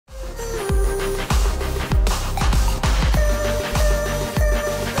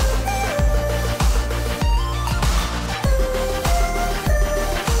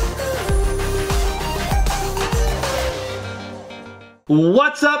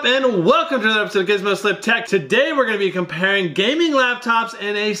What's up and welcome to another episode of Gizmo Slip Tech. Today we're going to be comparing gaming laptops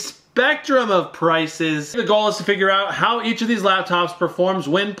in a spectrum of prices. The goal is to figure out how each of these laptops performs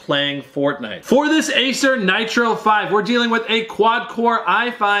when playing Fortnite. For this Acer Nitro 5, we're dealing with a quad-core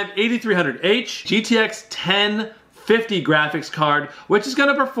i5-8300H GTX 1050 graphics card, which is going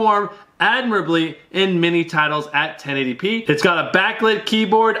to perform admirably in many titles at 1080p. It's got a backlit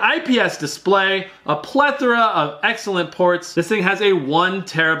keyboard, IPS display, a plethora of excellent ports. This thing has a 1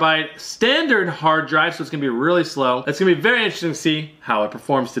 terabyte standard hard drive, so it's gonna be really slow. It's gonna be very interesting to see how it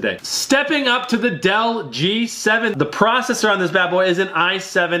performs today. Stepping up to the Dell G7, the processor on this bad boy is an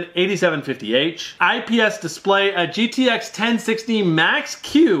i7-8750H. IPS display, a GTX 1060 Max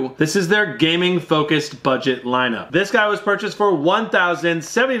Q. This is their gaming focused budget lineup. This guy was purchased for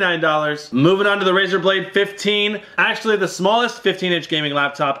 $1,079. Moving on to the Razer Blade 15, actually the smallest 15-inch gaming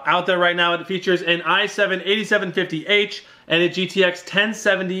laptop out there right now. It features an i7-8750H and a GTX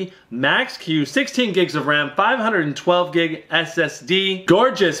 1070 Max Q, 16 gigs of RAM, 512 gig SSD,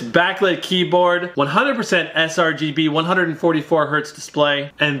 gorgeous backlit keyboard, 100% sRGB, 144 Hz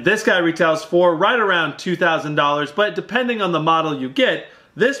display, and this guy retails for right around $2,000, but depending on the model you get,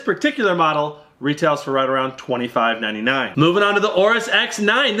 this particular model retails for right around $25.99. Moving on to the Aorus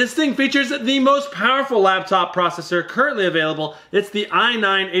X9. This thing features the most powerful laptop processor currently available. It's the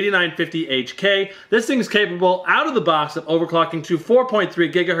i9-8950HK. This thing is capable out of the box of overclocking to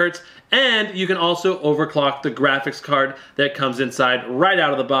 4.3 gigahertz, and you can also overclock the graphics card that comes inside right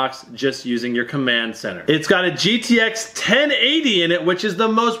out of the box just using your command center. It's got a GTX 1080 in it, which is the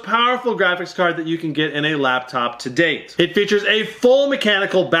most powerful graphics card that you can get in a laptop to date. It features a full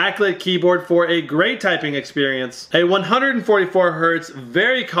mechanical backlit keyboard for a great typing experience, a 144 Hz,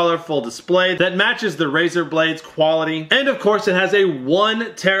 very colorful display that matches the Razer Blade's quality, and of course it has a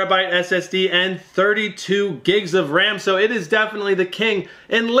 1 terabyte SSD and 32 gigs of RAM, so it is definitely the king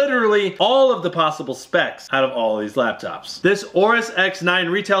in literally all of the possible specs out of all of these laptops. This Aorus X9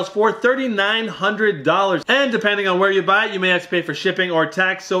 retails for $3,900, and depending on where you buy it, you may have to pay for shipping or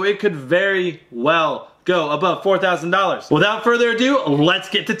tax, so it could very well go above $4,000. Without further ado, let's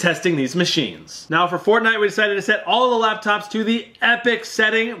get to testing these machines. Now for Fortnite, we decided to set all the laptops to the epic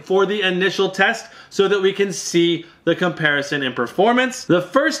setting for the initial test so that we can see the comparison in performance. The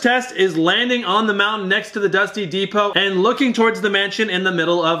first test is landing on the mountain next to the Dusty Depot and looking towards the mansion in the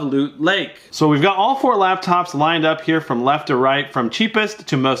middle of Loot Lake. So we've got all 4 laptops lined up here from left to right, from cheapest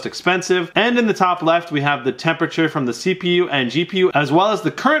to most expensive. And in the top left, we have the temperature from the CPU and GPU, as well as the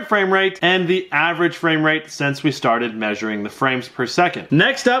current frame rate and the average frame rate since we started measuring the frames per second.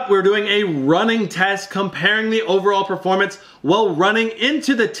 Next up, we're doing a running test comparing the overall performance while running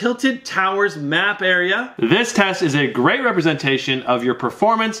into the Tilted Towers map area. This test is a great representation of your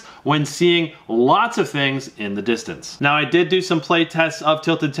performance when seeing lots of things in the distance. Now I did do some play tests of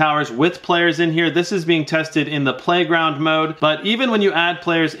Tilted Towers with players in here. This is being tested in the playground mode, but even when you add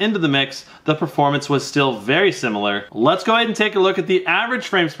players into the mix, the performance was still very similar. Let's go ahead and take a look at the average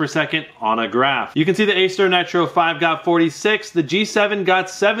frames per second on a graph. You can see the Acer Nitro 5 got 46, the G7 got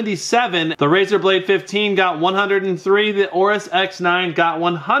 77, the Razer Blade 15 got 103, the Aorus X9 got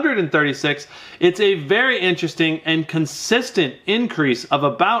 136. It's a very interesting and consistent increase of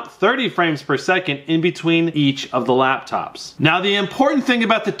about 30 frames per second in between each of the laptops. Now the important thing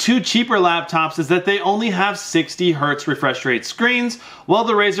about the 2 cheaper laptops is that they only have 60 Hz refresh rate screens, while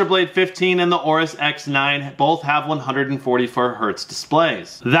the Razer Blade 15 and the Aorus X9 both have 144 Hz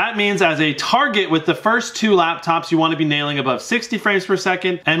displays. That means as a target with the first 2 laptops you want to be nailing above 60 frames per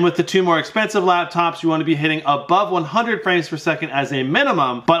second, and with the 2 more expensive laptops you want to be hitting above 100 frames per second as a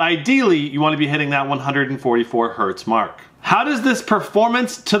minimum, but ideally you want to be hitting that 144 Hz mark. How does this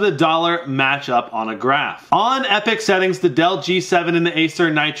performance to the dollar match up on a graph? On epic settings, the Dell G7 and the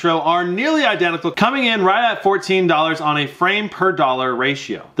Acer Nitro are nearly identical, coming in right at $14 on a frame per dollar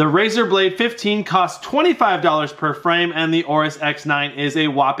ratio. The Razer Blade 15 costs $25 per frame, and the Aorus X9 is a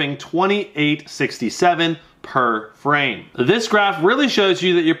whopping $28.67 per frame. This graph really shows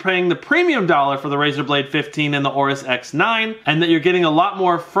you that you're paying the premium dollar for the Razer Blade 15 and the Aorus X9, and that you're getting a lot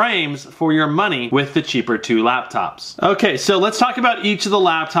more frames for your money with the cheaper 2 laptops. Okay, so let's talk about each of the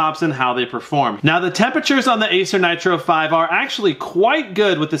laptops and how they perform. Now the temperatures on the Acer Nitro 5 are actually quite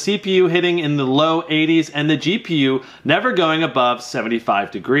good, with the CPU hitting in the low 80s and the GPU never going above 75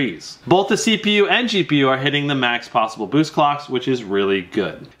 degrees. Both the CPU and GPU are hitting the max possible boost clocks, which is really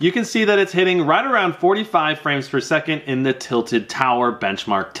good. You can see that it's hitting right around 45 45 frames per second in the Tilted Tower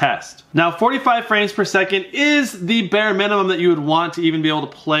benchmark test. Now 45 frames per second is the bare minimum that you would want to even be able to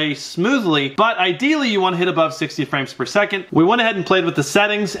play smoothly, but ideally you want to hit above 60 frames per second. We went ahead and played with the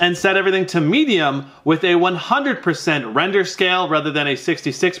settings and set everything to medium with a 100% render scale rather than a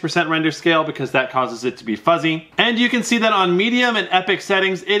 66% render scale because that causes it to be fuzzy. And you can see that on medium and epic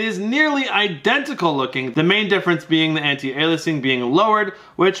settings it is nearly identical looking, the main difference being the anti-aliasing being lowered,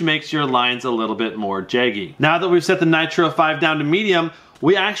 which makes your lines a little bit more jaggy. Now that we've set the Nitro 5 down to medium,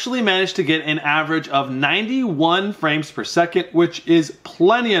 we actually managed to get an average of 91 frames per second, which is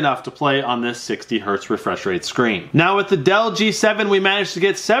plenty enough to play on this 60 Hz refresh rate screen. Now with the Dell G7, we managed to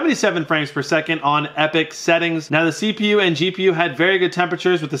get 77 frames per second on epic settings. Now the CPU and GPU had very good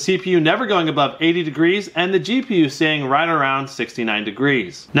temperatures, with the CPU never going above 80 degrees and the GPU staying right around 69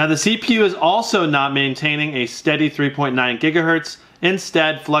 degrees. Now the CPU is also not maintaining a steady 3.9 gigahertz,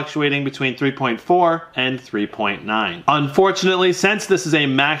 instead fluctuating between 3.4 and 3.9. Unfortunately, since this is a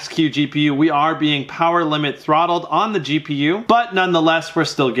max-Q GPU, we are being power limit throttled on the GPU, but nonetheless, we're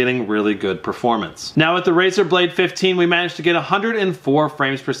still getting really good performance. Now with the Razer Blade 15, we managed to get 104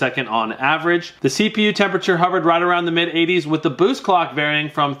 frames per second on average. The CPU temperature hovered right around the mid-80s, with the boost clock varying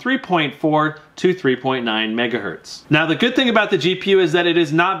from 3.4 to 3.9 megahertz. Now the good thing about the GPU is that it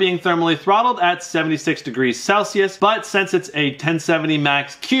is not being thermally throttled at 76 degrees Celsius, but since it's a 1070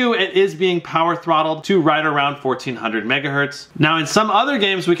 Max Q, it is being power throttled to right around 1400 megahertz. Now in some other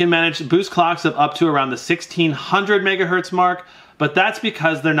games we can manage boost clocks of up to around the 1600 megahertz mark, but that's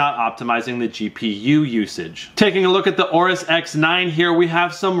because they're not optimizing the GPU usage. Taking a look at the Aorus X9 here, we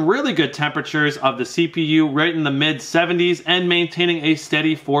have some really good temperatures of the CPU right in the mid 70s and maintaining a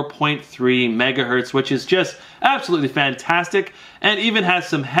steady 4.3 megahertz, which is just absolutely fantastic, and even has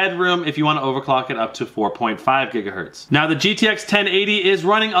some headroom if you want to overclock it up to 4.5 gigahertz. Now the GTX 1080 is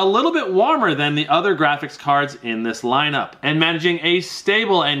running a little bit warmer than the other graphics cards in this lineup, and managing a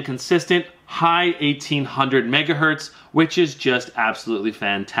stable and consistent high 1800 megahertz, which is just absolutely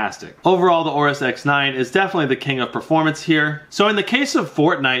fantastic. Overall, the Aorus X9 is definitely the king of performance here. So in the case of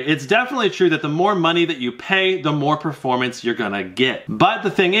Fortnite, it's definitely true that the more money that you pay, the more performance you're gonna get. But the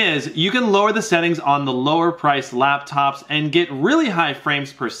thing is, you can lower the settings on the lower priced laptops and get really high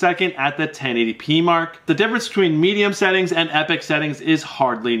frames per second at the 1080p mark. The difference between medium settings and epic settings is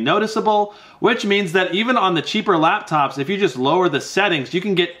hardly noticeable, which means that even on the cheaper laptops, if you just lower the settings, you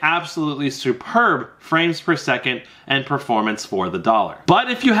can get absolutely superb frames per second and performance for the dollar.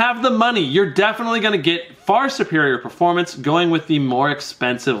 But if you have the money, you're definitely gonna get far superior performance going with the more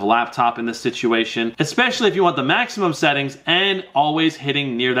expensive laptop in this situation, especially if you want the maximum settings and always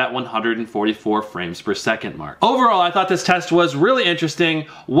hitting near that 144 frames per second mark. Overall, I thought this test was really interesting.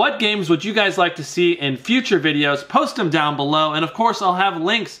 What games would you guys like to see in future videos? Post them down below, and of course I'll have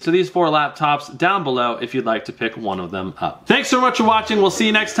links to these 4 laptops down below if you'd like to pick one of them up. Thanks so much for watching. We'll see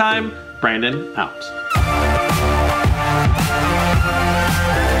you next time. Brandon out.